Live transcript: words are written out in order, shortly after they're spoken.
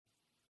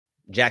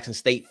Jackson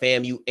State,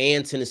 FAMU,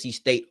 and Tennessee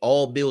State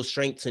all build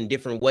strengths in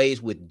different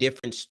ways with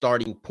different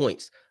starting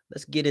points.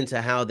 Let's get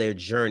into how their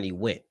journey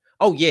went.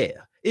 Oh, yeah,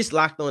 it's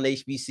Locked On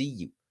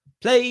HBCU.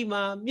 Play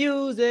my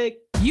music.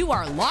 You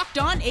are Locked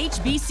On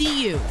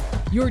HBCU,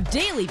 your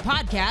daily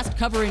podcast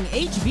covering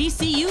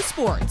HBCU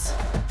sports.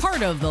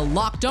 Part of the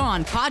Locked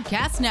On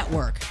Podcast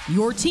Network,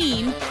 your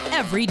team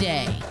every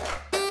day.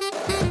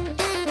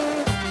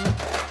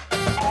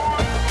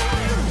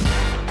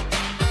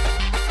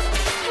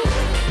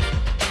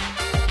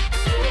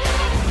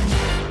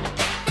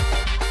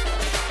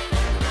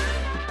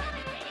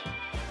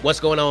 What's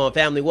going on,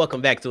 family?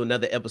 Welcome back to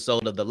another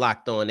episode of the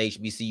Locked On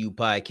HBCU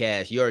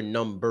podcast, your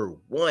number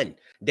one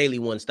daily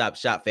one-stop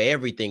shop for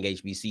everything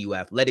HBCU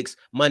athletics,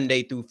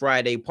 Monday through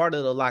Friday, part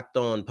of the Locked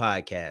On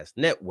Podcast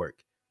Network,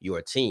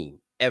 your team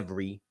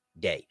every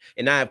day.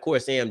 And I, of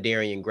course, am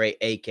Darian Gray,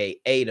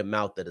 a.k.a. the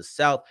Mouth of the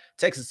South,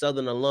 Texas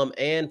Southern alum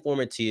and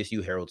former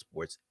TSU Herald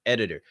Sports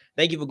editor.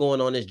 Thank you for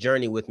going on this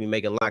journey with me,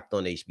 making Locked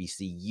On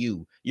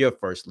HBCU your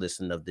first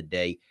listen of the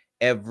day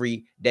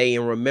every day.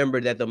 And remember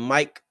that the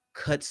mic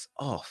cuts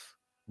off,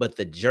 but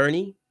the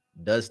journey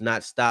does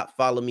not stop.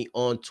 Follow me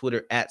on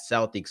Twitter at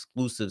South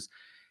Exclusives.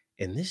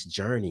 And this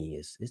journey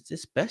is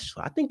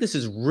special. I think this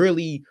is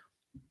really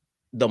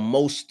the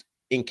most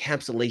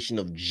encapsulation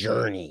of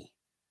journey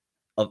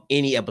of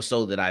any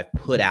episode that I've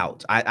put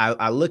out.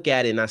 I look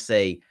at it and I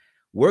say,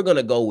 we're going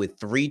to go with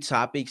three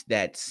topics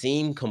that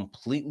seem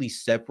completely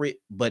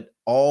separate, but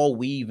all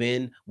weave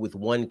in with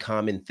one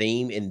common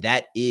theme, and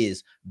that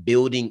is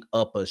building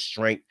up a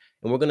strength.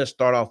 And we're going to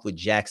start off with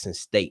Jackson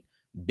State,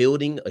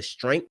 building a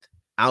strength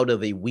out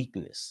of a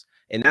weakness.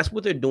 And that's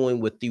what they're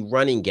doing with the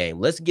running game.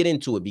 Let's get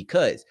into it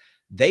because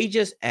they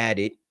just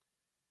added,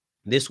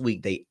 this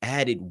week, they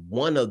added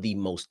one of the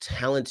most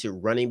talented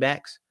running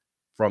backs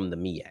from the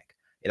MEAC.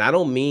 And I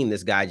don't mean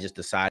this guy just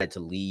decided to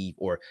leave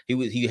or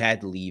he had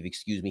to leave,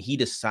 excuse me. He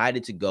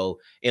decided to go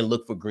and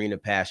look for greener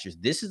pastures.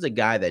 This is a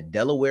guy that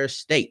Delaware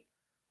State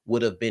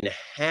would have been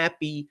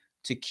happy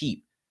to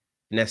keep.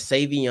 And that's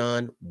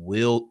Savion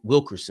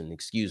Wilkerson.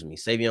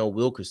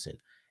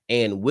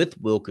 And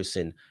with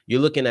Wilkerson,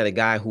 you're looking at a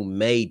guy who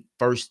made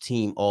first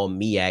team All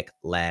MEAC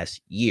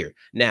last year.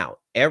 Now,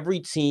 every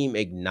team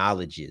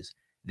acknowledges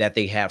that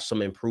they have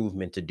some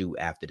improvement to do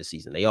after the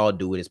season. They all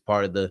do it as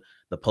part of the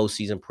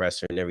postseason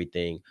presser and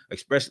everything,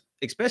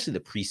 especially the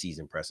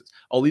preseason pressers.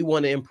 Oh, we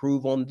want to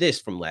improve on this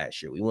from last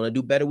year. We want to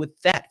do better with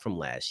that from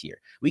last year.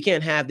 We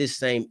can't have this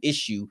same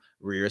issue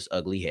rear its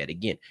ugly head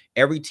again.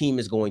 Every team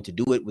is going to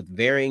do it with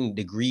varying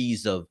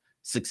degrees of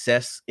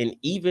success. And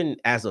even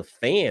as a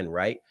fan,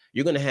 right,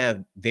 you're going to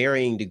have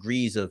varying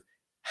degrees of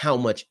how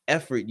much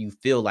effort you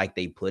feel like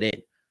they put in.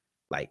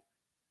 Like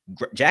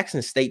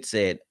Jackson State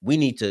said, we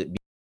need to be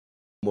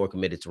more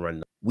committed to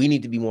running. We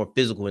need to be more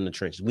physical in the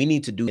trenches. We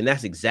need to do, and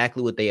that's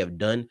exactly what they have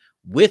done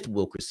with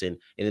Wilkerson.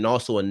 And then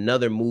also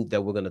another move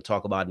that we're going to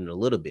talk about in a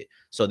little bit.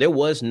 So there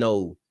was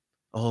no,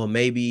 oh,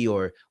 maybe,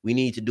 or we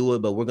need to do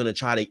it, but we're going to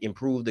try to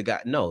improve the guy.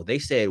 No, they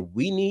said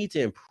we need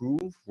to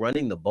improve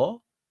running the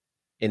ball.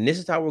 And this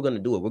is how we're going to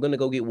do it. We're going to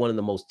go get one of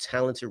the most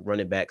talented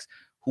running backs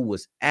who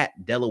was at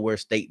Delaware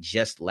State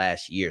just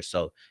last year.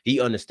 So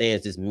he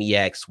understands this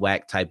MEAC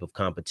SWAC type of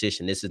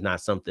competition. This is not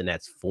something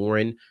that's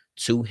foreign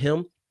to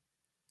him.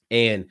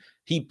 And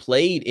he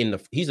played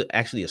he's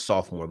actually a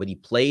sophomore, but he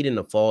played in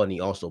the fall and he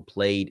also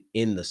played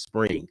in the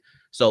spring.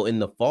 So in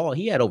the fall,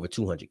 he had over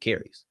 200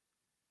 carries.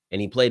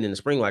 And he played in the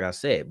spring, like I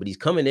said, but he's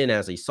coming in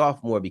as a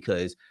sophomore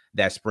because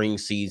that spring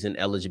season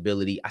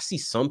eligibility. I see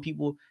some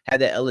people have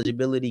that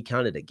eligibility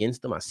counted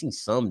against them. I see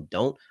some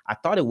don't. I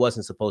thought it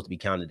wasn't supposed to be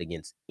counted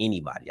against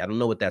anybody. I don't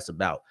know what that's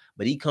about,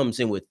 but he comes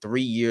in with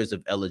 3 years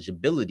of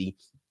eligibility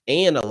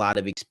and a lot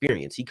of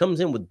experience. He comes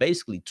in with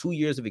basically 2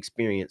 years of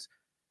experience,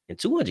 and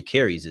 200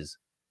 carries is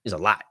a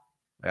lot.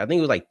 I think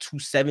it was like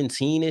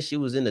 217-ish. It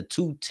was in the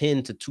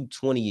 210 to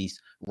 220s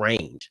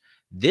range.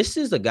 This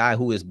is a guy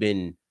who has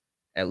been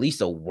at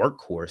least a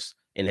workhorse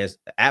and has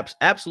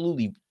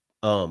absolutely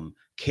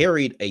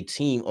carried a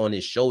team on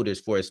his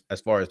shoulders for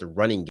as far as the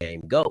running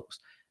game goes.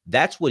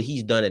 That's what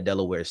he's done at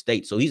Delaware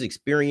State. So he's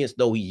experienced,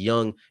 though he's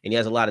young, and he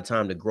has a lot of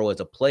time to grow as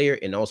a player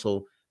and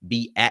also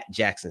be at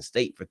Jackson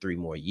State for 3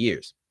 more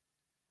years.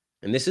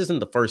 And this isn't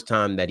the first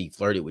time that he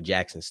flirted with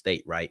Jackson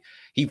State, right?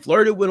 He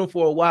flirted with him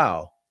for a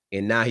while,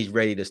 and now he's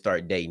ready to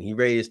start dating. He's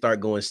ready to start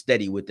going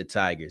steady with the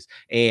Tigers.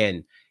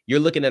 And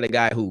you're looking at a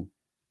guy who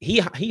he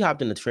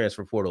hopped in the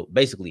transfer portal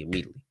basically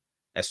immediately.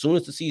 As soon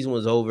as the season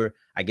was over,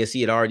 I guess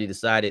he had already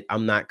decided,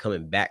 I'm not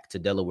coming back to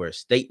Delaware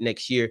State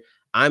next year.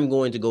 I'm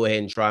going to go ahead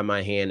and try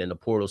my hand in the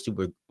portal,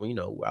 where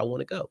I want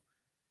to go.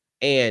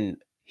 And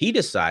he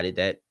decided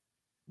that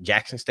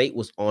Jackson State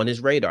was on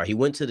his radar. He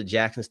went to the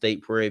Jackson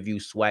State Prairie View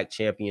SWAC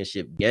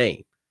championship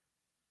game.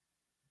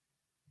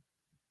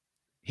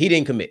 He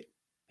didn't commit.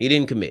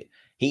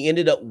 He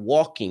ended up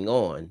walking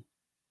on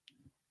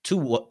to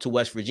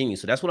West Virginia.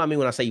 So that's what I mean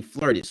when I say he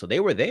flirted. So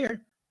they were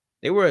there.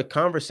 They were a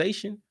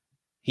conversation.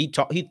 He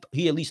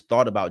at least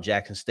thought about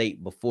Jackson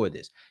State before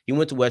this. He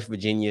went to West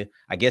Virginia.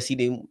 I guess he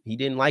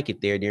didn't like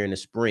it there during the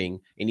spring,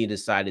 and he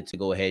decided to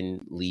go ahead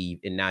and leave.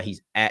 And now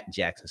he's at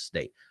Jackson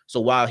State. So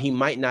while he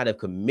might not have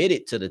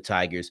committed to the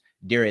Tigers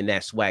during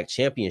that SWAC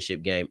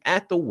championship game,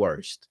 at the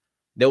worst,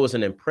 there was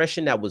an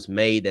impression that was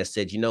made that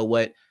said, you know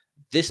what,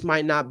 this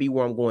might not be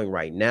where I'm going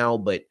right now,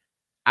 but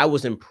I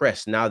was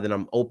impressed now that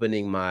I'm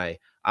opening my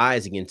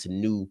eyes again to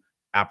new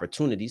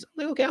opportunities.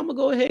 I'm like, okay, I'm gonna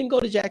go ahead and go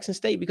to Jackson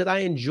State because I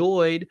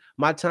enjoyed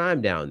my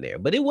time down there.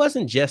 But it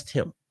wasn't just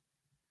him.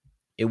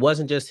 It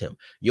wasn't just him.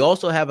 You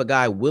also have a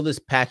guy, Willis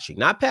Patrick,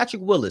 not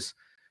Patrick Willis.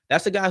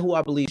 That's a guy who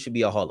I believe should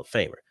be a Hall of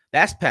Famer.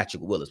 That's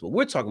Patrick Willis. But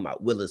we're talking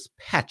about Willis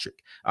Patrick,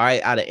 all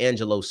right, out of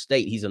Angelo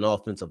State. He's an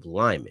offensive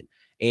lineman.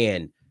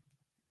 And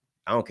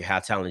I don't care how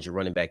talented your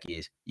running back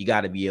is, you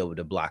got to be able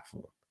to block for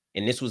him.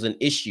 And this was an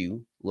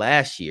issue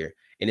last year,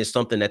 and it's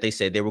something that they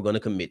said they were going to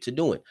commit to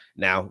doing.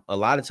 Now, a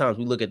lot of times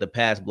we look at the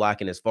pass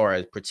blocking as far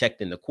as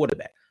protecting the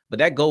quarterback, but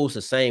that goes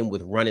the same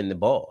with running the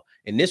ball.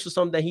 And this was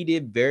something that he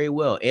did very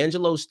well.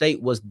 Angelo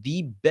State was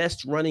the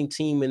best running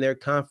team in their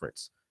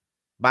conference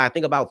by I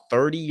think about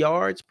 30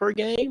 yards per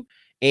game.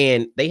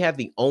 And they have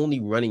the only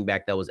running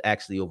back that was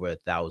actually over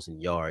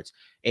 1,000 yards.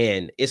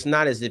 And it's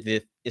not as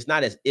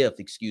if,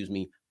 excuse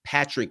me,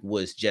 Patrick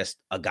was just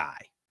a guy.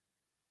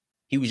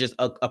 He was just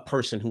a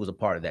person who was a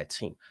part of that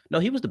team. No,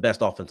 he was the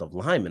best offensive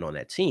lineman on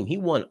that team. He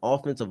won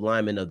Offensive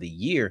Lineman of the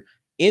Year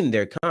in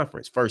their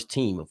conference, first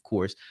team, of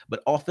course,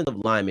 but offensive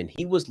lineman,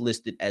 he was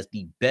listed as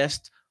the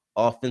best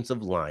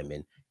offensive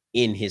lineman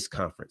in his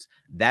conference.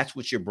 That's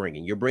what you're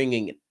bringing. You're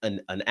bringing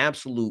an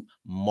absolute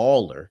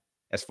mauler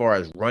as far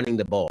as running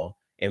the ball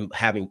and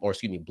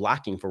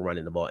blocking for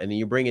running the ball. And then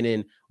you're bringing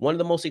in one of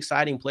the most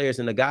exciting players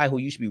and a guy who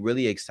you should be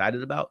really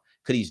excited about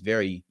because he's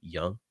very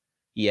young.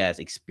 He has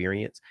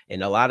experience.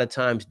 And a lot of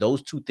times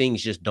those two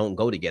things just don't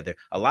go together.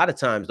 A lot of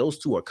times those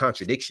two are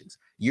contradictions.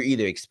 You're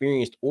either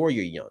experienced or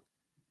you're young.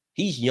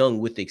 He's young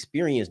with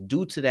experience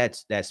due to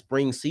that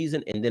spring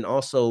season and then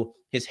also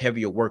his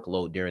heavier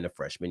workload during the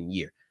freshman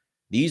year.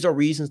 These are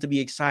reasons to be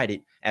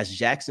excited as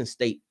Jackson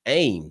State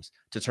aims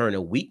to turn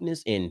a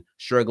weakness in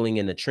struggling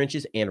in the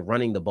trenches and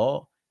running the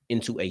ball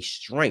into a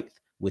strength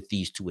with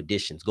these two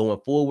additions. Going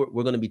forward,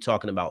 we're going to be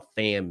talking about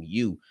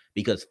FAMU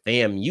because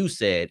FAMU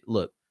said,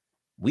 look,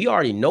 we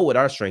already know what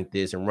our strength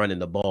is in running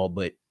the ball,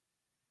 but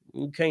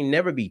you can't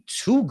never be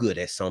too good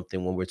at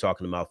something when we're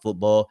talking about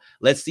football.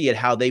 Let's see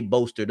how they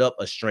bolstered up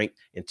a strength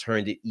and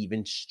turned it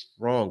even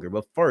stronger.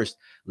 But first,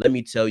 let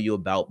me tell you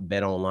about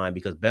BetOnline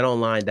because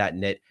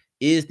betonline.net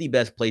is the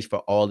best place for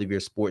all of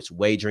your sports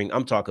wagering.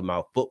 I'm talking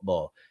about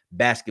football,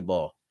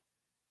 basketball.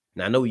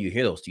 Now, I know you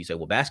hear those two. You say,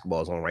 well,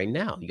 basketball is on right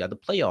now. You got the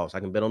playoffs. I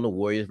can bet on the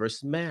Warriors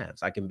versus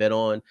Mavs. I can bet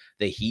on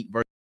the Heat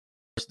versus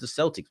the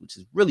Celtics, which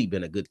has really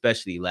been a good,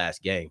 especially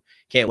last game.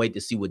 Can't wait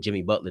to see what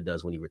Jimmy Butler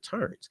does when he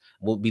returns.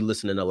 We'll be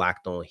listening to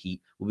Locked On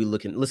Heat. We'll be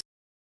listening to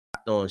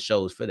Locked On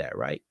shows for that,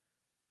 right?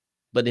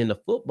 But in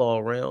the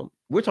football realm,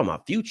 we're talking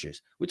about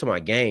futures. We're talking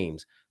about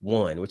games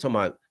won. We're talking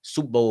about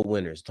Super Bowl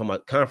winners, talking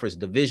about conference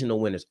divisional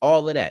winners,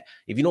 all of that.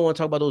 If you don't want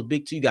to talk about those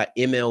big two, you got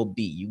MLB,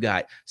 you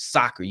got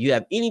soccer, you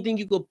have anything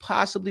you could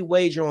possibly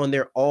wager on.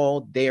 They're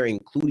all there,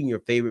 including your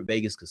favorite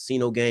Vegas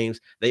casino games.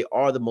 They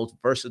are the most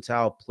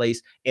versatile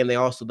place, and they're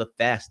also the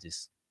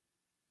fastest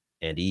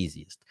and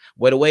easiest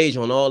way to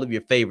wager on all of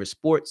your favorite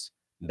sports.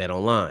 Bet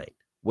online,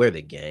 where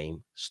the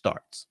game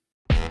starts.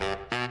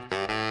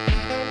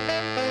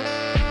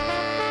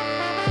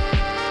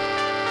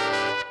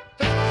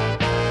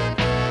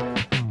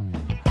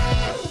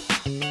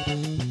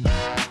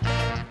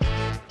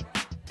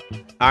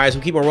 All right, so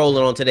we keep on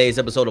rolling on today's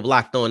episode of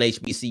Locked On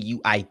HBCU.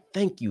 I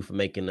thank you for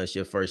making us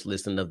your first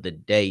listen of the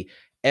day.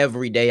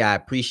 Every day, I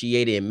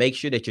appreciate it. And make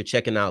sure that you're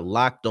checking out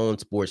Locked On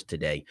Sports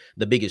Today.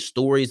 The biggest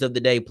stories of the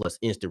day, plus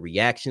instant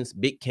reactions,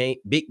 big game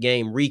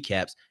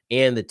recaps,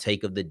 and the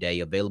take of the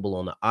day. Available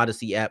on the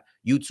Odyssey app,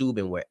 YouTube,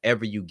 and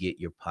wherever you get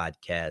your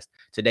podcast.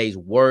 Today's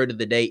word of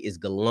the day is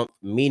galump,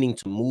 meaning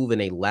to move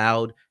in a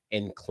loud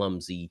and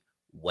clumsy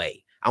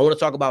way. I want to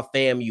talk about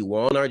FAMU.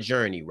 We're on our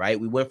journey, right?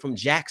 We went from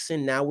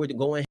Jackson. Now we're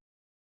going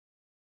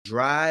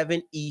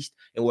driving east,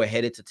 and we're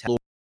headed to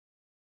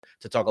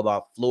talk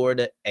about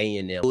Florida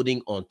A&M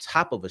building on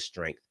top of a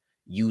strength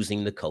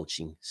using the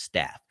coaching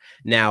staff.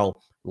 Now,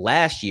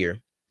 last year,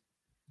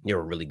 they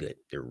were really good.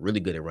 They're really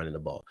good at running the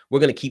ball. We're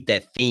going to keep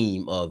that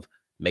theme of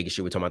making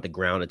sure we're talking about the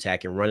ground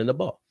attack and running the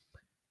ball.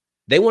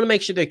 They want to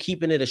make sure they're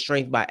keeping it a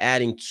strength by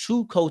adding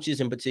two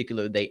coaches in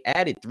particular. They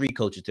added three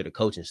coaches to the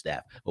coaching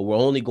staff, but we're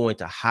only going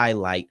to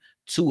highlight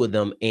two of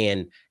them.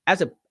 And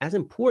as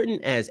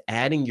important as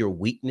adding your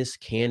weakness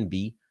can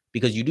be,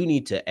 because you do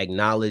need to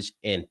acknowledge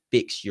and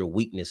fix your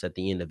weakness at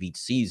the end of each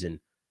season,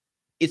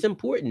 it's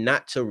important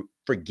not to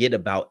forget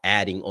about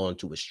adding on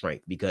to a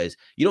strength because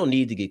you don't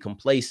need to get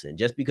complacent.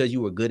 Just because you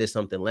were good at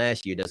something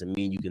last year doesn't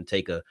mean you can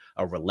take a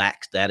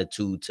relaxed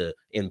attitude to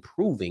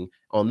improving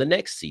on the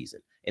next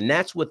season. And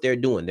that's what they're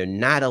doing. They're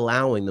not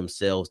allowing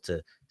themselves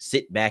to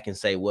sit back and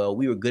say, well,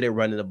 we were good at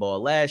running the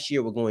ball last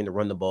year. We're going to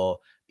run the ball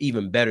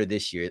even better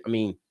this year. I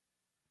mean,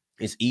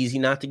 It's easy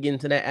not to get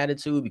into that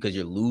attitude because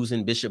you're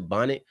losing Bishop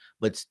Bonnet,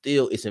 but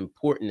still, it's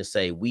important to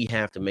say we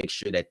have to make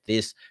sure that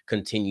this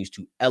continues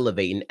to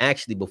elevate. And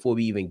actually, before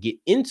we even get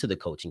into the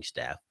coaching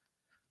staff,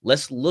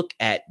 let's look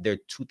at their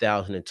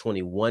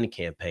 2021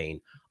 campaign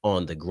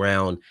on the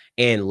ground.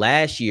 And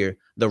last year,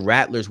 the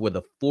Rattlers were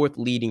the fourth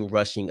leading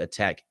rushing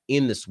attack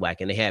in the SWAC,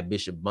 and they had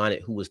Bishop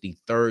Bonnet, who was the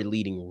third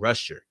leading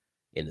rusher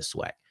in the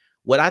SWAC.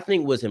 What I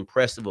think was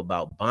impressive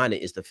about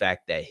Bonnet is the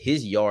fact that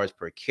his yards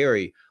per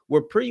carry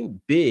were pretty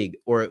big,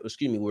 or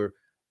excuse me, were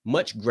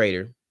much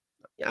greater.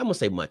 I'm gonna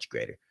say much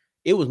greater.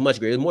 It was much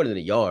greater. It was more than a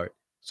yard,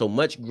 so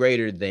much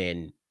greater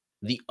than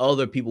the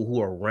other people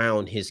who are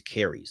around his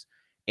carries.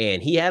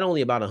 And he had only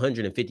about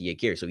 158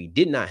 carries, so he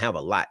did not have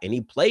a lot. And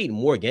he played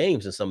more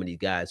games than some of these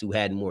guys who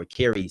had more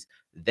carries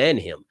than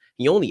him.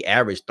 He only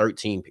averaged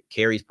 13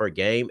 carries per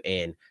game,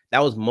 and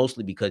that was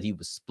mostly because he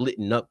was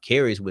splitting up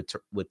carries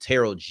with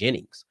Terrell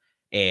Jennings.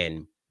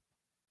 And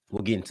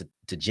we'll get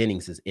into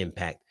Jennings's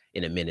impact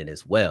in a minute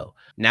as well.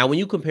 Now, when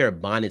you compare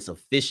Bonnet's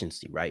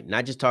efficiency, right?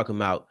 Not just talking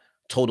about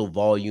total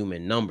volume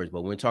and numbers,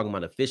 but we're talking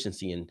about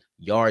efficiency and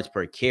yards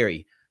per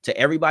carry to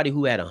everybody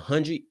who had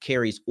 100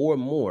 carries or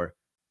more.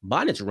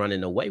 Bonnet's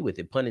running away with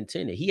it, pun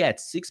intended. He had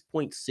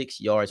 6.6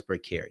 yards per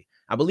carry.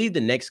 I believe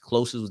the next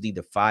closest was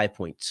either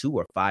 5.2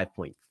 or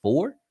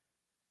 5.4.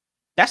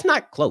 That's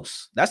not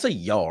close. That's a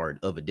yard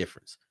of a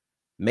difference.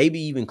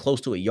 Maybe even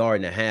close to a yard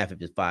and a half if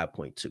it's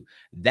 5.2.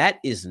 That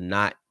is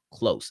not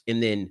close.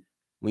 And then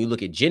when you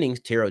look at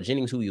Jennings, Terrell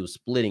Jennings, who he was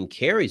splitting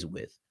carries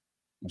with,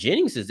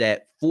 Jennings is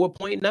at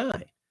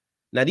 4.9.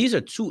 Now, these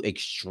are two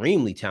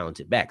extremely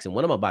talented backs. And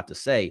what I'm about to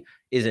say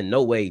is in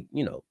no way,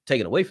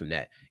 taken away from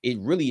that. It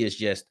really is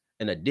just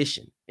an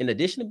addition. In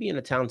addition to being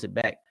a talented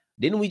back,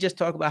 didn't we just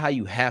talk about how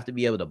you have to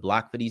be able to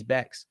block for these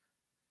backs?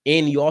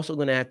 And you're also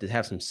going to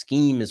have some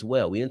scheme as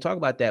well. We didn't talk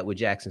about that with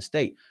Jackson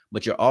State,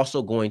 but you're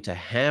also going to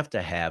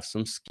have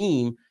some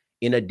scheme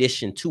in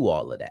addition to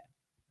all of that.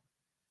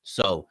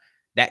 So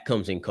that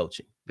comes in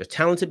coaching. There's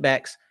talented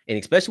backs, and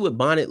especially with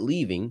Bonnet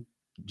leaving,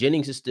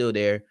 Jennings is still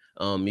there.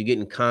 You're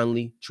getting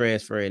Conley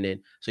transferring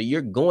in. So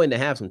you're going to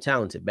have some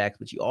talented backs,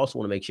 but you also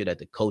want to make sure that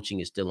the coaching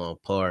is still on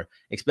par,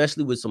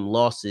 especially with some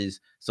losses,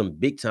 some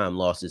big-time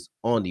losses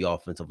on the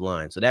offensive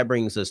line. So that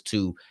brings us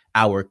to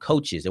our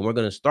coaches, and we're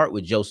going to start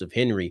with Joseph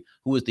Henry,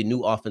 who is the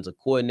new offensive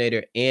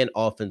coordinator and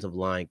offensive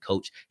line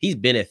coach. He's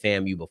been at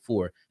FAMU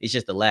before. It's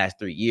just the last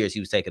 3 years he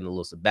was taking a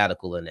little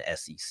sabbatical in the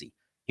SEC.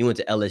 He went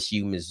to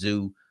LSU,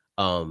 Mizzou,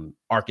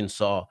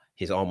 Arkansas,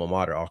 his alma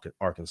mater,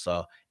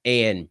 Arkansas,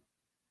 and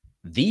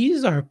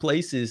these are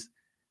places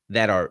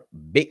that are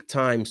big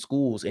time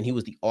schools, and he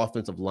was the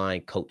offensive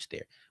line coach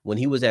there. When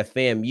he was at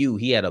FAMU,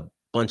 he had a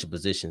bunch of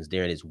positions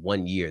there in his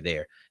 1 year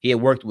there. He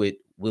had worked with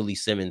Willie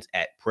Simmons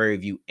at Prairie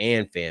View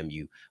and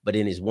FAMU, but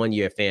in his 1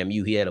 year at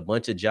FAMU, he had a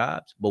bunch of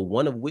jobs, but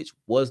one of which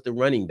was the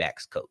running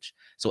backs coach.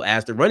 So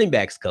as the running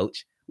backs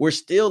coach, we're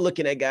still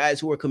looking at guys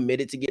who are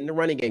committed to getting the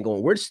running game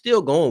going. We're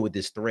still going with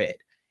this thread.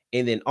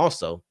 And then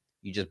also,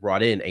 you just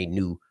brought in a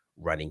new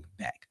running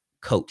back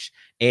coach,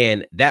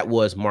 and that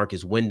was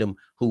Marcus Wyndham,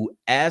 who,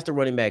 as the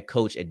running back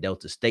coach at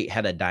Delta State,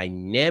 had a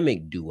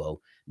dynamic duo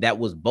that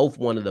was both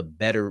one of the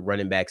better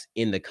running backs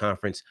in the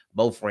conference,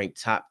 both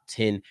ranked top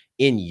 10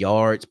 in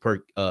yards per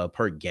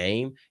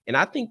game. And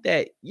I think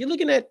that you're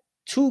looking at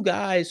two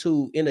guys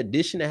who, in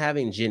addition to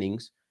having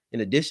Jennings, in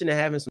addition to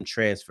having some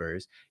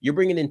transfers, you're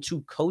bringing in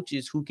two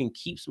coaches who can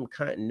keep some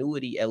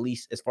continuity, at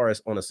least as far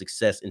as on a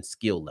success and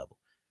skill level.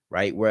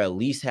 Right? We're at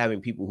least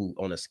having people who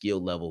on a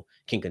skill level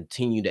can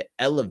continue to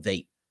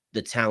elevate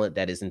the talent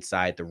that is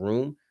inside the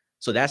room.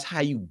 So that's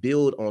how you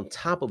build on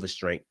top of a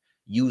strength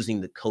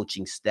using the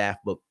coaching staff.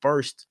 But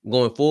first,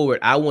 going forward,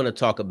 I want to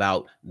talk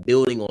about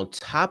building on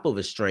top of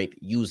a strength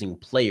using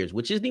players,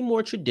 which is the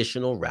more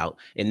traditional route.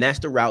 And that's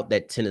the route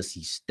that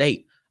Tennessee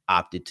State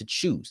opted to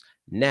choose.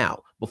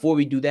 Now, before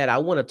we do that, I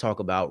want to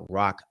talk about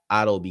Rock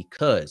Auto,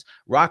 because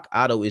Rock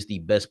Auto is the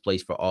best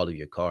place for all of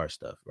your car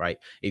stuff, right?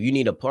 If you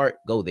need a part,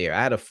 go there.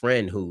 I had a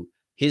friend who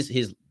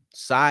his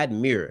side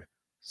mirror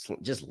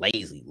just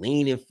lazy,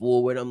 leaning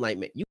forward. I'm like,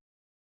 man, you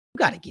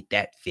got to get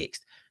that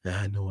fixed.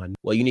 I know.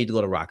 Well, you need to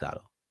go to Rock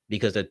Auto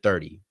because they're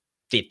 30,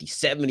 50,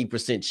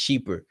 70%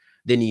 cheaper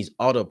than these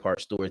auto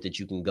parts stores that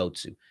you can go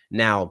to.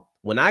 Now,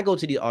 when I go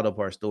to the auto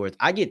parts stores,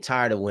 I get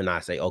tired of when I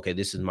say, okay,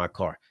 this is my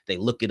car. They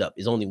look it up.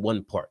 It's only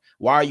one part.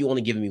 Why are you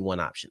only giving me one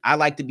option? I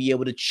like to be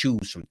able to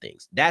choose from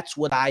things. That's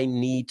what I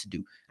need to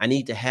do. I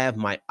need to have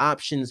my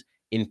options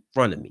in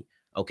front of me.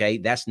 Okay,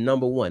 that's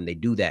number one. They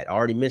do that. I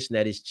already mentioned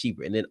that it's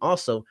cheaper. And then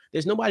also,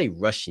 there's nobody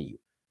rushing you.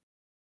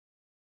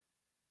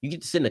 You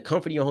get to sit in the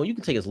comfort of your home. You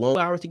can take as long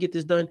hours to get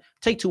this done.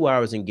 Take 2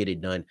 hours and get it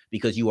done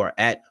because you are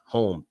at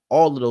home.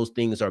 All of those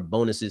things are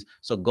bonuses.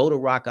 So go to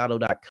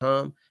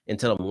rockauto.com and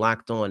tell them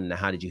Locked On and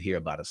how did you hear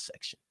about us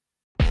section.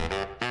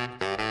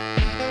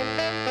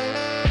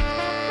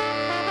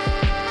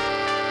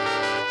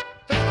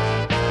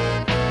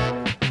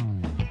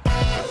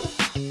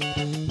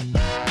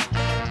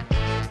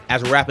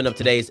 As we're wrapping up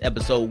today's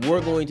episode,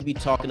 we're going to be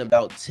talking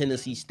about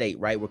Tennessee State,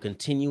 right? We're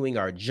continuing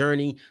our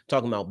journey,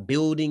 talking about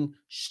building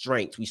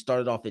strengths. We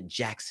started off at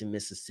Jackson,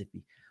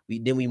 Mississippi.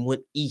 Then we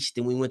went east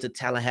and we went to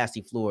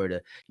Tallahassee, Florida.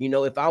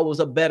 If I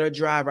was a better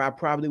driver, I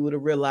probably would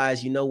have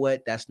realized,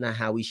 that's not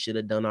how we should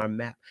have done our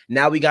map.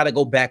 Now we got to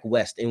go back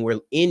west, and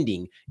we're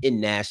ending in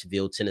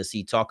Nashville,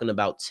 Tennessee, talking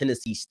about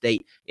Tennessee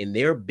State and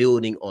their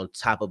building on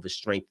top of a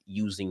strength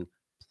using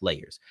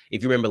players.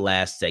 If you remember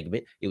last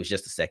segment, it was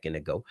just a second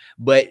ago,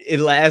 but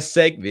in last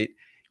segment,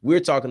 we're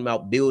talking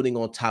about building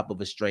on top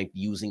of a strength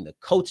using the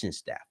coaching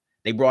staff.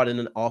 They brought in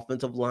an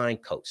offensive line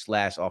coach /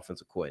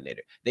 offensive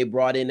coordinator. They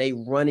brought in a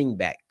running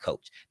back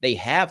coach. They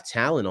have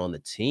talent on the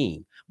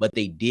team, but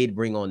they did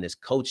bring on this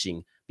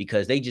coaching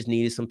because they just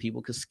needed some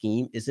people, because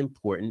scheme is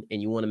important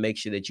and you want to make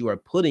sure that you are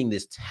putting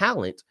this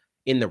talent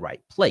in the right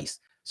place.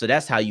 So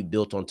that's how you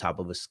built on top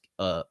of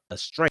a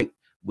strength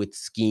with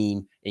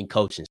scheme and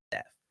coaching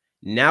staff.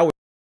 Now we're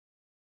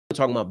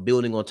talking about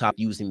building on top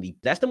using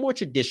that's the more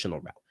traditional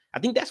route. I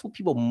think that's what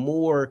people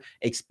more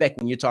expect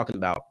when you're talking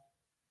about,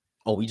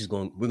 oh,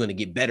 we're going to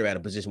get better at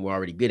a position we're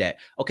already good at.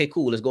 Okay,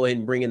 cool. Let's go ahead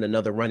and bring in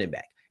another running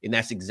back. And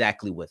that's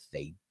exactly what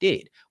they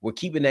did. We're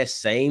keeping that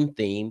same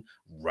theme,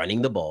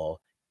 running the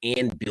ball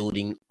and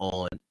building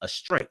on a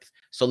strength.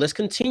 So let's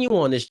continue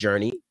on this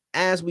journey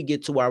as we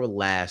get to our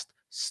last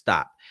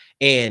stop.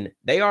 And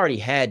they already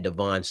had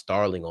Devon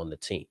Starling on the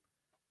team.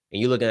 And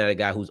you're looking at a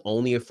guy who's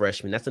only a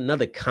freshman. That's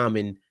another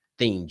common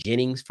theme.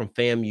 Jennings from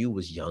FAMU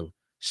was young.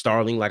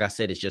 Starling, like I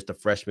said, was just a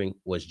freshman.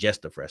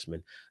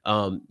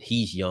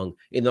 He's young.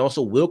 And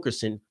also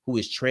Wilkerson, who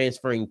is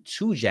transferring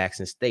to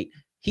Jackson State.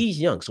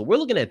 He's young. So we're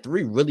looking at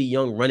 3 really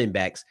young running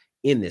backs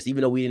in this.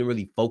 Even though we didn't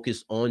really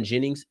focus on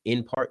Jennings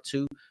in part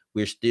 2,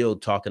 we're still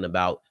talking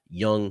about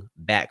young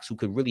backs who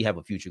could really have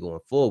a future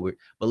going forward.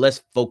 But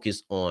let's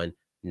focus on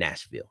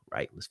Nashville,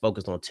 right? Let's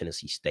focus on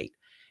Tennessee State.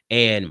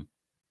 And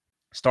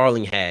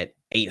Starling had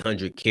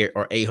 800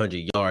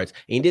 yards,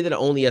 and he did it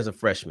only as a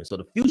freshman. So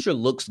the future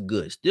looks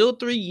good. Still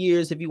 3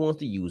 years if he wants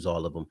to use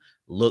all of them.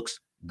 Looks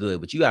good.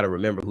 But you got to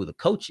remember who the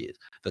coach is.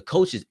 The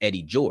coach is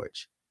Eddie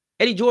George.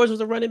 Eddie George was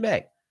a running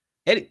back.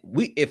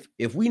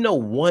 If we know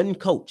one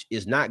coach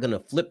is not going to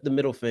flip the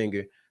middle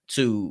finger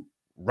to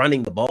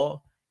running the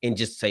ball and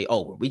just say,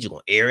 oh, we just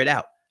going to air it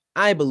out,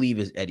 I believe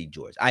it's Eddie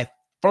George. I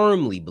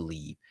firmly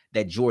believe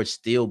that George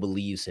still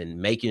believes in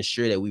making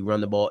sure that we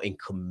run the ball and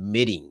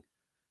committing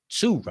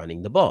to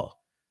running the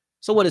ball.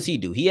 So what does he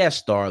do? He has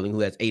Starling,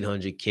 who has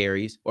 800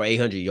 carries or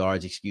 800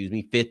 yards,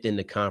 5th in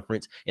the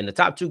conference. And the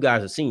top 2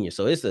 guys are seniors.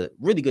 So it's a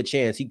really good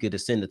chance he could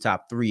ascend the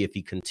top 3 if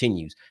he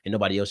continues and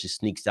nobody else just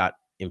sneaks out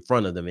in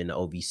front of them in the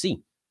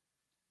OVC.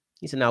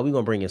 He said, now we're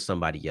going to bring in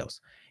somebody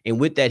else. And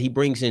with that, he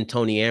brings in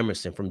Tony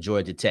Amerson from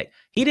Georgia Tech.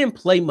 He didn't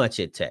play much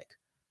at Tech.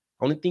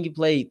 I only think he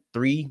played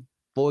 3-4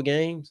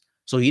 games.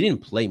 So he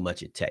didn't play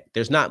much at Tech.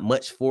 There's not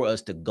much for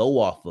us to go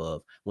off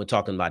of when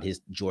talking about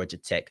his Georgia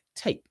Tech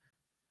tape.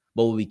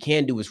 But what we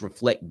can do is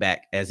reflect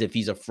back as if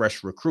he's a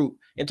fresh recruit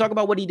and talk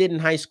about what he did in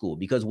high school,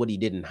 because what he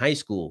did in high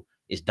school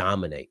is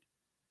dominate.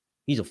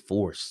 He's a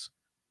force.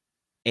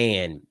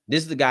 And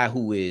this is the guy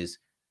who is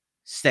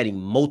setting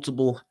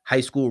multiple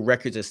high school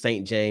records at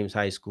St. James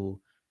High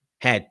School,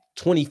 had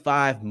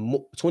 25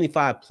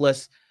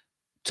 plus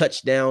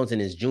touchdowns in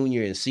his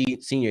junior and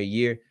senior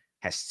year,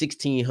 has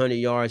 1,600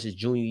 yards his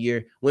junior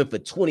year, went for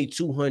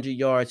 2,200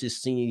 yards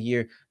his senior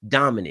year.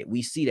 Dominant.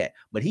 We see that.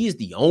 But he is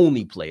the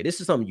only player.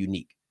 This is something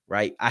unique,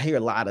 right? I hear a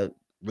lot of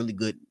really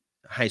good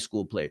high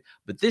school players,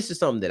 but this is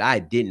something that I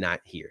did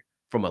not hear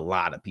from a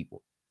lot of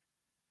people.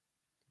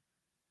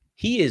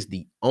 He is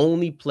the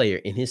only player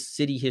in his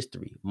city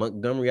history,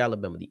 Montgomery,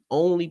 Alabama, the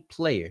only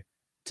player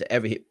to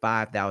ever hit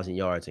 5,000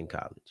 yards in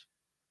college.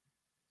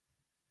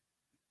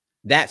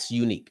 That's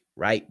unique,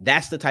 right?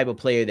 That's the type of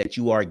player that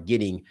you are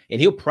getting,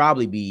 and he'll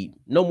probably be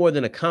no more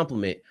than a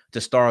compliment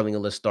to Starling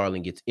unless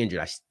Starling gets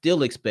injured. I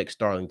still expect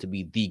Starling to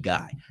be the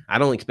guy. I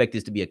don't expect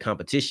this to be a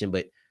competition,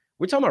 but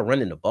we're talking about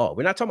running the ball.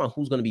 We're not talking about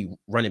who's going to be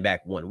running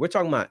back 1. We're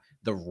talking about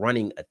the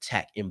running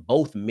attack, and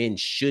both men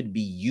should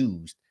be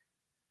used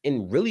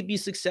and really be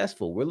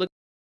successful. We're looking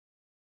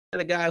at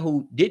a guy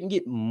who didn't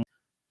get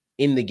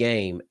in the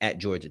game at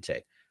Georgia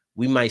Tech.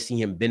 We might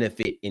see him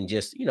benefit in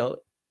just,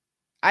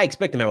 I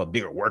expect him to have a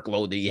bigger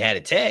workload than he had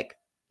at Tech.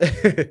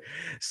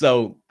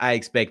 So I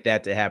expect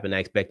that to happen. I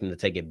expect him to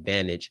take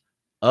advantage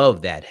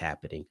of that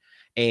happening.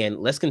 And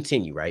let's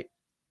continue, right?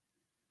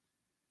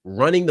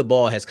 Running the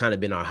ball has kind of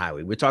been our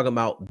highway. We're talking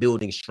about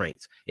building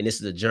strengths, and this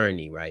is a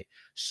journey, right?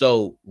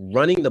 So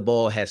running the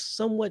ball has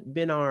somewhat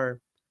been our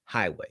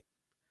highway.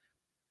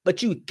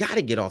 But you got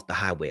to get off the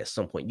highway at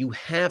some point. You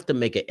have to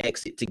make an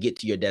exit to get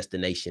to your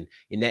destination.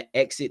 And that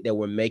exit that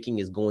we're making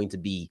is going to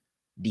be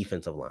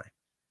defensive line,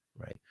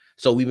 right?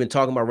 So we've been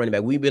talking about running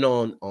back. We've been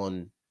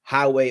on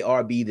highway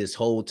RB this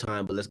whole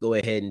time, but let's go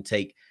ahead and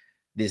take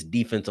this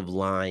defensive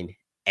line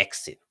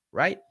exit,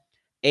 right?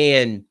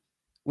 And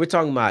we're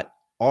talking about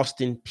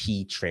Austin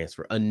Peay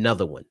transfer,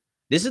 another one.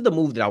 This is the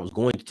move that I was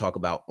going to talk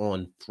about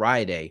on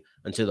Friday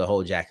until the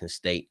whole Jackson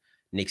State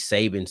Nick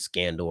Saban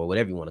scandal or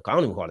whatever you want to call it.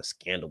 I don't even call it a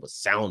scandal, but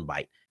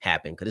soundbite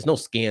happened because there's no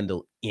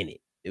scandal in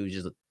it. It was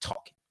just a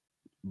talking.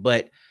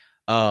 But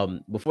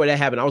before that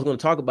happened, I was going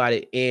to talk about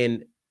it.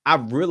 And I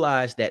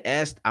realized that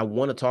as I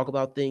want to talk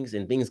about things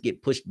and things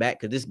get pushed back,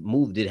 because this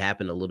move did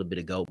happen a little bit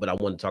ago, but I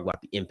want to talk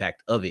about the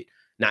impact of it,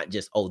 not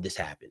just, oh, this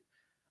happened.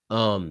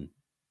 Um,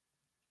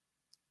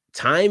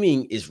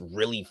 Timing is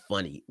really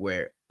funny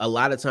where a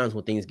lot of times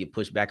when things get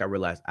pushed back, I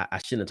realize I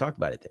shouldn't have talked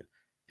about it then.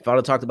 If I would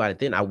have talked about it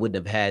then, I wouldn't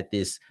have had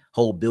this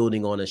whole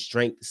building on a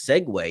strength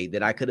segue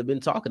that I could have been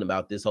talking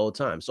about this whole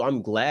time. So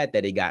I'm glad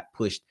that it got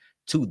pushed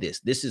to this.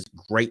 This is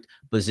great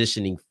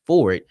positioning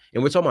for it.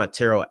 And we're talking about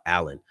Terrell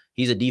Allen.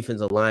 He's a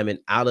defensive lineman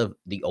out of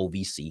the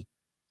OVC,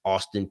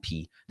 Austin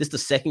P. This is the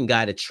second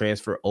guy to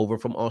transfer over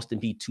from Austin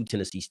P to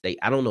Tennessee State.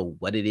 I don't know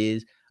what it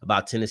is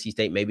about Tennessee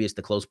State. Maybe it's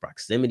the close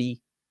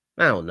proximity.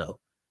 I don't know.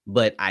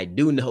 But I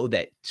do know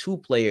that two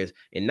players,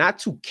 and not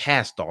to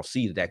cast off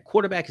Caesar, that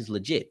quarterback is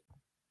legit.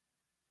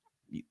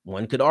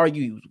 One could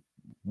argue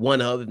one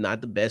of, if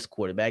not the best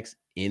quarterbacks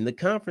in the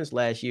conference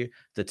last year.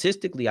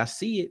 Statistically, I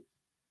see it.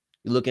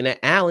 You're looking at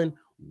Allen,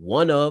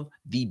 one of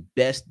the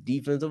best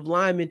defensive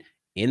linemen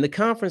in the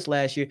conference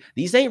last year.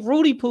 These ain't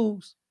Rudy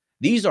Poos.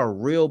 These are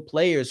real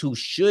players who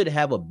should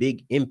have a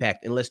big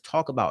impact. And let's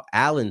talk about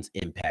Allen's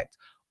impact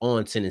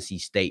on Tennessee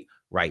State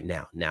right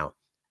now. Now,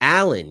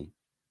 Allen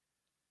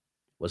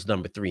was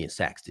number 3 in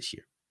sacks this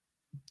year.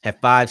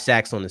 Had 5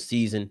 sacks on the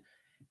season.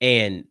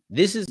 And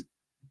this is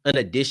an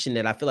addition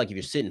that I feel like if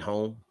you're sitting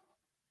home,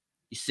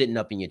 you're sitting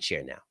up in your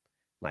chair now.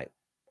 Like,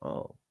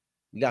 oh,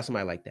 we got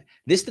somebody like that.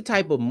 This is the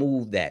type of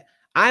move that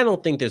I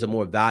don't think there's a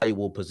more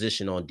valuable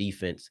position on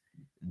defense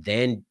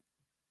than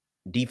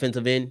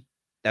defensive end.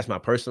 That's my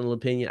personal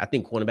opinion. I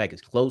think cornerback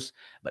is close,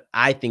 but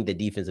I think the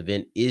defensive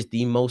end is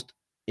the most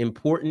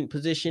important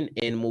position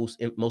and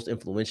most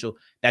influential.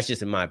 That's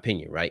just in my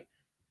opinion, right?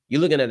 You're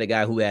looking at a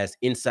guy who has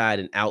inside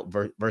and out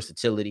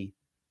versatility.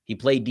 He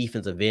played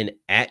defensive end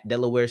at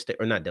Delaware State,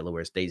 or not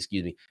Delaware State,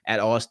 excuse me, at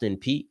Austin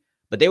Peay,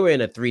 but they were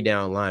in a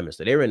 3-down lineman.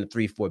 So they were in a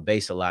 3-4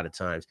 base a lot of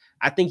times.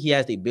 I think he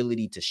has the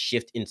ability to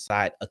shift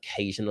inside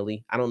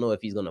occasionally. I don't know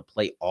if he's going to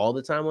play all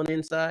the time on the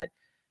inside.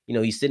 You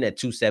know, he's sitting at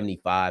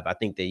 275. I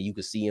think that you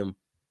could see him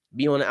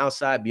be on the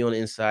outside, be on the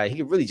inside. He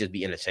could really just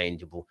be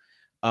interchangeable.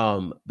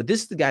 But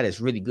this is the guy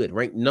that's really good,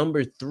 ranked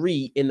number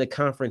 3 in the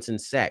conference in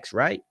sacks,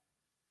 right?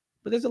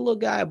 But there's a little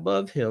guy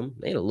above him.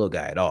 Ain't a little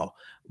guy at all.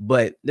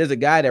 But there's a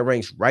guy that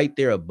ranks right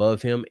there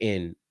above him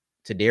in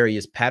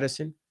Tadarius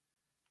Patterson.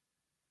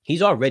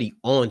 He's already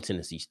on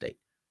Tennessee State.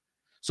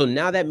 So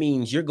now that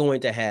means you're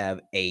going to have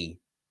a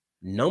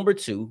number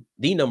 2,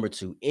 the number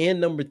 2,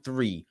 and number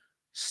 3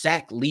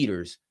 sack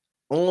leaders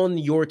on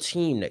your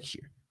team next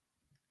year.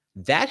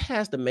 That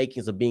has the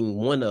makings of being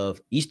one of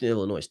Eastern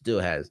Illinois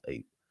still has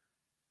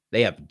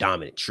they have a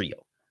dominant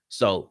trio.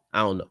 So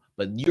I don't know,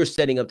 but you're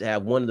setting up to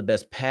have one of the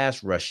best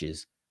pass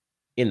rushes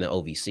in the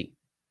OVC.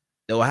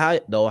 The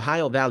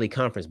Ohio Valley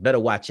Conference better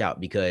watch out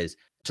because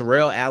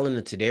Terrell Allen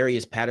and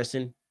Tadarius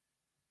Patterson,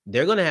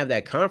 they're going to have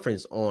that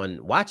conference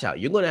on watch out.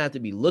 You're going to have to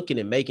be looking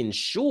and making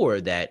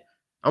sure that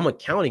I'm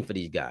accounting for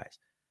these guys.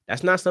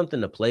 That's not something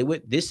to play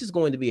with. This is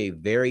going to be a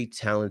very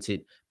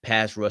talented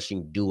pass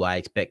rushing duo I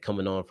expect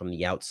coming on from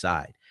the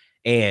outside.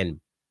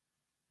 And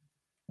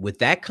with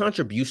that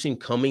contribution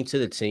coming to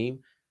the team,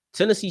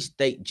 Tennessee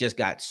State just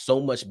got so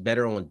much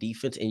better on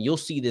defense. And you'll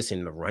see this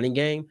in the running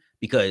game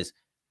because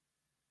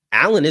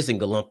Allen isn't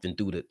galumphing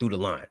through the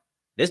line.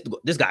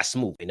 This guy's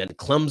smooth and nothing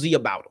clumsy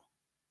about him.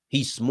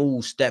 He's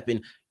smooth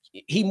stepping.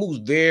 He moves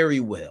very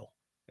well.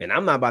 And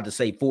I'm not about to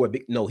say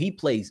no, he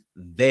plays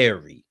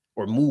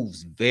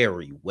moves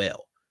very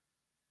well.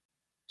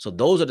 So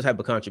those are the type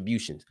of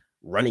contributions.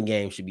 Running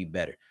game should be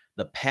better.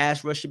 The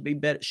pass rush should be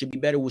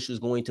better, which is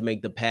going to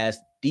make the pass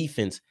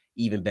defense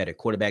even better.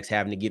 Quarterbacks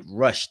having to get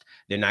rushed.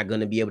 They're not going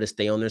to be able to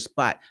stay on their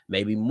spot,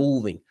 maybe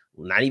moving,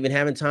 not even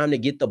having time to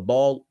get the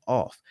ball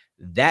off.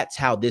 That's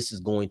how this is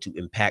going to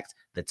impact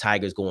the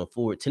Tigers going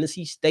forward.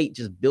 Tennessee State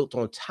just built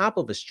on top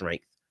of a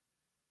strength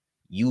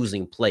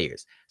using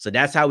players. So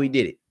that's how we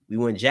did it. We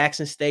went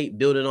Jackson State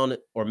building on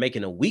it or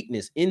making a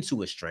weakness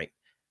into a strength.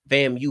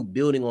 FAMU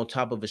building on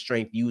top of a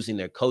strength using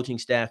their coaching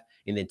staff,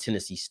 and then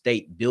Tennessee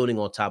State building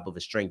on top of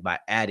a strength by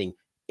adding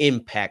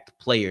impact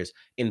players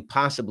and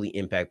possibly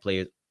impact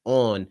players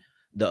on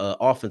the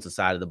offensive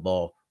side of the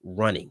ball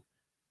running.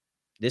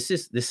 This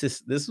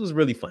was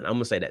really fun. I'm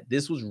gonna say that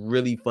this was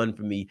really fun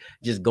for me,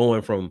 just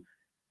going from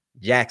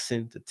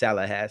Jackson to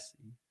Tallahassee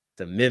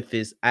to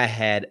Memphis. I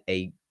had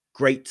a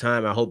great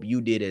time. I hope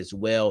you did as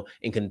well,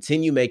 and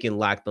continue making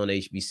Locked On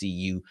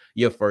HBCU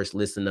your first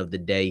listen of the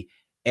day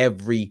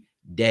every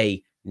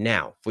day.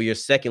 Now, for your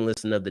second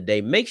listen of the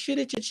day, make sure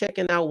that you're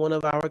checking out one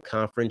of our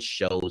conference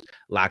shows,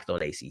 Locked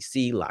On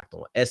ACC, Locked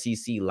On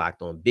SEC,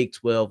 Locked On Big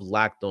 12,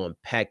 Locked On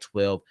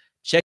Pac-12.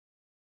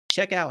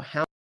 Check out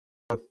how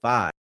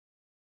 5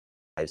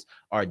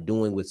 are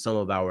doing with some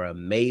of our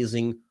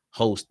amazing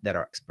hosts that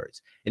are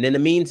experts. And in the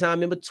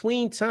meantime, in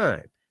between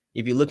time,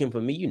 if you're looking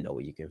for me, you know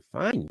where you can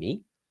find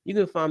me. You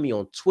can find me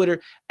on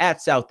Twitter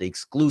at South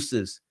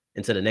Exclusives.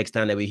 Until the next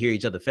time that we hear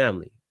each other,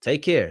 family,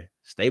 take care.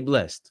 Stay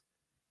blessed.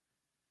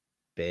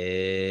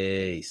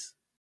 Peace.